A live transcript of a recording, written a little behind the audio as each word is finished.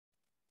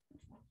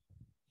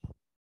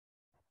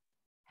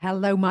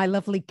Hello, my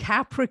lovely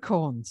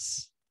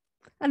Capricorns,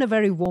 and a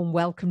very warm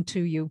welcome to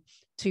you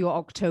to your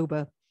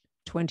October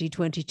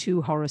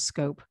 2022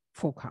 horoscope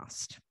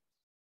forecast.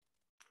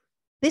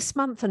 This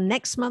month and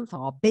next month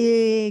are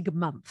big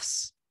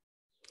months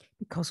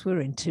because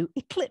we're into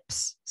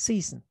eclipse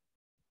season.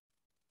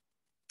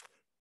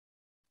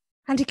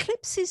 And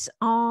eclipses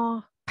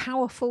are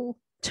powerful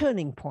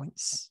turning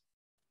points,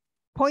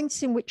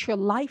 points in which your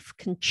life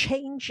can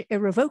change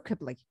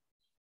irrevocably.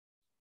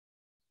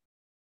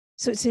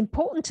 So it's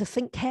important to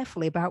think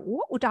carefully about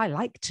what would I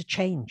like to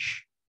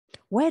change?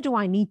 Where do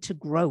I need to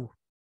grow?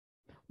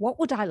 What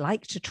would I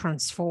like to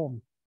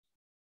transform?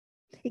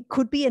 It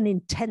could be an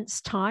intense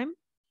time.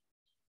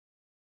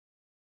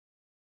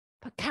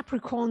 But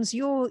Capricorns,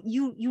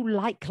 you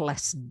like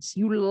lessons,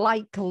 you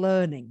like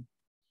learning,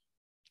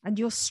 and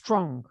you're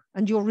strong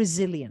and you're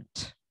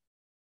resilient.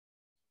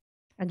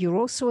 And you're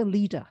also a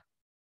leader.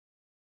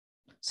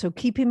 So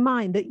keep in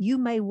mind that you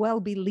may well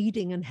be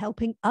leading and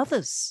helping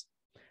others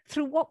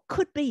through what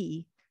could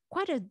be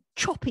quite a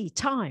choppy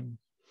time.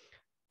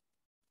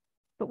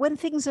 But when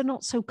things are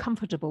not so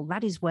comfortable,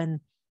 that is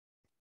when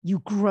you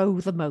grow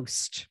the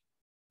most.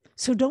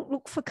 So don't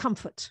look for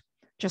comfort.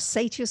 Just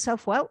say to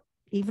yourself, well,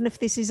 even if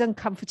this is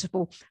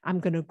uncomfortable,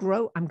 I'm going to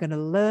grow, I'm going to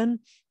learn,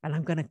 and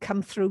I'm going to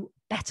come through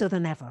better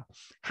than ever.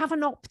 Have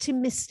an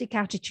optimistic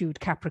attitude,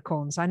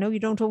 Capricorns. I know you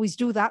don't always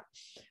do that,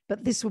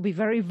 but this will be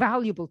very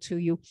valuable to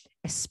you,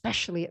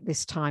 especially at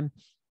this time,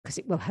 because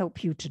it will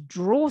help you to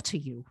draw to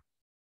you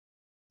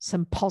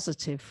some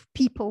positive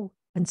people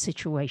and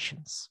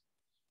situations.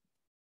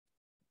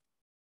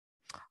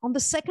 On the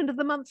 2nd of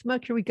the month,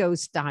 Mercury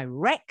goes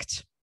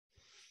direct,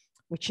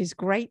 which is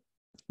great,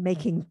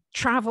 making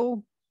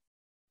travel,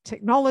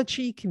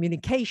 technology,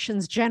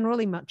 communications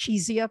generally much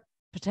easier,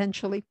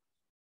 potentially.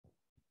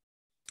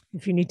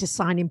 If you need to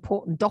sign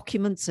important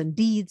documents and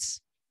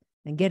deeds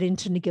and get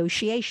into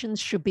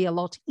negotiations, should be a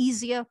lot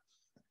easier.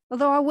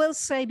 Although I will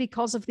say,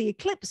 because of the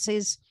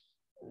eclipses,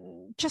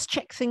 just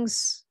check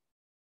things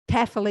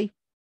carefully,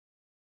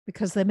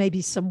 because there may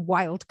be some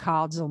wild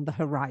cards on the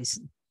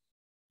horizon.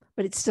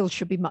 But it still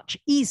should be much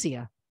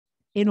easier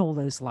in all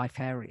those life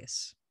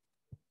areas.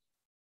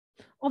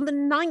 On the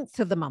 9th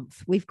of the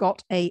month, we've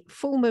got a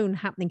full moon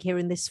happening here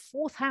in this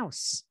 4th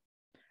house,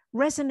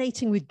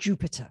 resonating with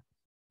Jupiter.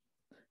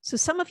 So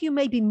some of you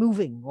may be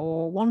moving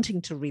or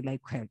wanting to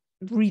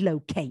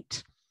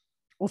relocate,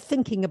 or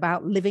thinking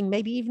about living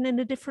maybe even in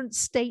a different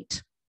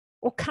state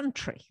or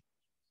country.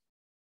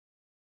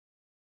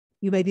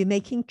 You may be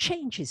making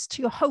changes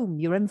to your home,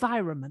 your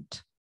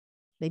environment.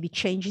 Maybe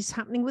changes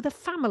happening with a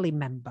family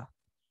member.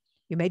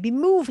 You may be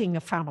moving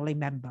a family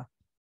member.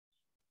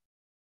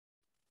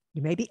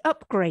 You may be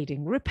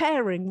upgrading,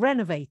 repairing,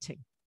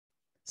 renovating.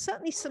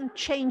 Certainly some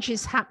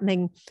changes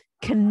happening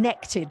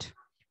connected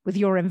with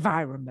your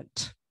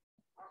environment.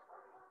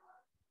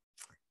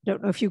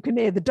 Don't know if you can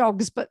hear the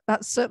dogs, but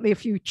that's certainly a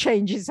few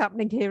changes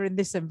happening here in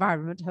this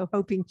environment. I'm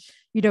hoping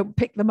you don't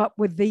pick them up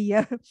with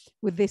the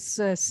with this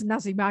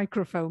snazzy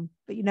microphone,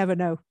 but you never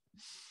know.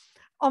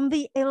 On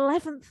the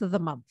 11th of the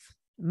month,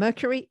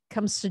 Mercury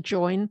comes to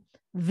join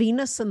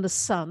Venus and the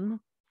Sun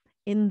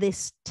in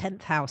this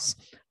 10th house.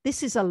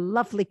 This is a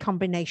lovely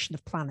combination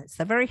of planets.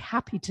 They're very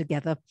happy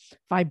together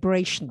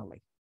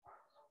vibrationally.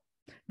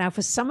 Now,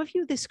 for some of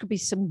you, this could be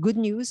some good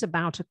news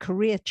about a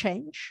career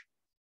change,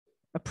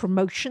 a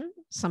promotion,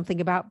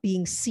 something about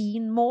being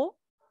seen more,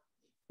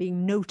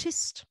 being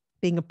noticed,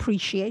 being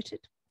appreciated.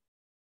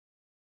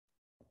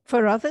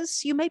 For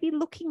others, you may be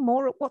looking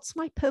more at what's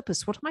my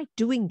purpose? What am I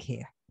doing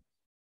here?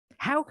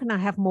 How can I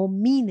have more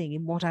meaning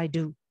in what I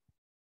do?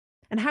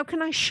 And how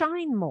can I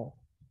shine more?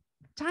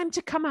 Time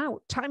to come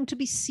out, time to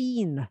be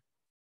seen.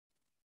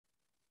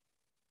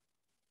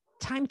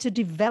 Time to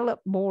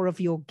develop more of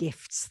your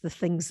gifts, the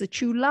things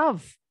that you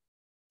love.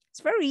 It's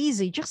very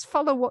easy. Just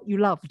follow what you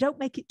love. Don't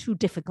make it too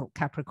difficult,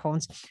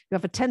 Capricorns. You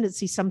have a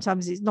tendency,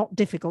 sometimes it's not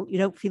difficult. You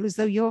don't feel as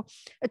though you're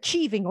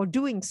achieving or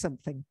doing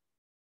something.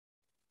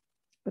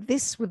 But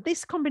with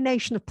this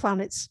combination of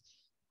planets,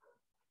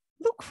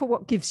 look for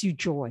what gives you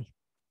joy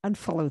and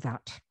follow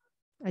that.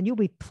 And you'll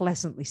be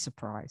pleasantly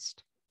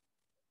surprised.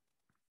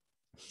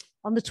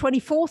 On the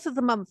 24th of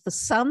the month, the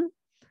Sun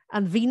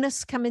and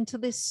Venus come into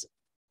this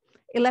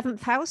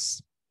 11th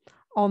house.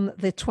 On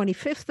the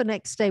 25th, the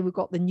next day, we've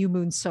got the new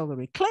moon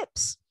solar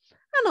eclipse.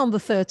 And on the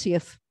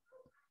 30th,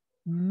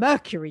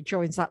 Mercury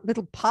joins that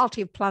little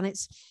party of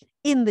planets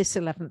in this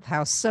 11th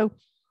house. So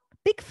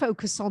big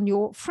focus on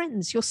your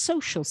friends, your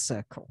social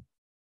circle.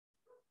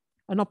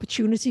 An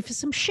opportunity for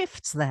some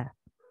shifts there,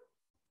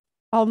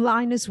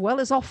 online as well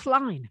as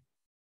offline.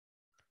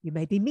 You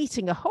may be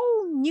meeting a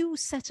whole new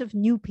set of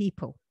new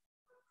people.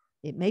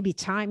 It may be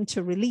time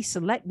to release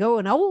and let go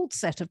an old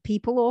set of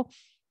people, or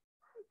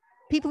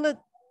people that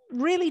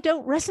really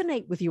don't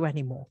resonate with you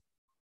anymore.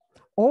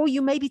 Or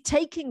you may be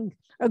taking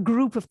a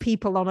group of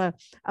people on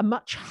a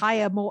much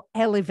higher, more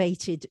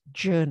elevated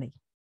journey.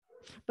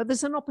 But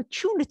there's an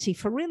opportunity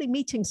for really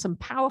meeting some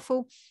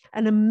powerful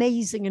and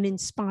amazing and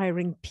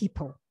inspiring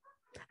people,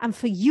 and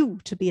for you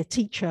to be a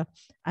teacher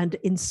and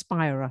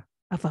inspirer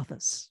of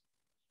others.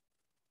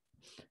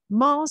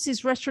 Mars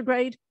is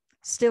retrograde,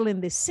 still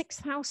in this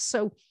 6th house.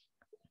 So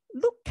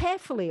look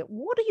carefully at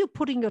what are you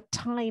putting your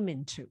time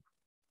into?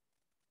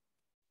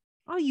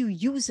 Are you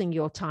using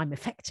your time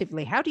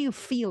effectively? How do you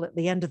feel at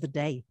the end of the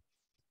day?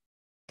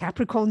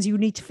 Capricorns, you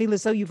need to feel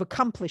as though you've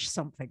accomplished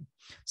something.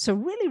 So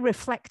really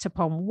reflect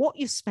upon what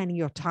you're spending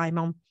your time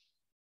on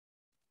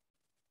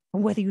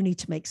and whether you need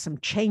to make some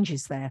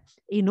changes there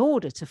in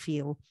order to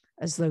feel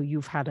as though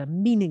you've had a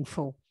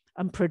meaningful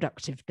and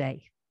productive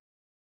day.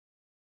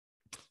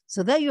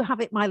 So there you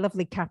have it, my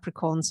lovely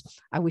Capricorns.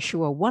 I wish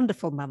you a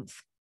wonderful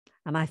month.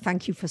 And I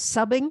thank you for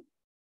subbing,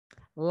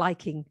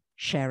 liking,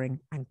 sharing,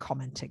 and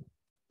commenting.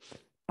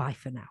 Bye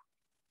for now.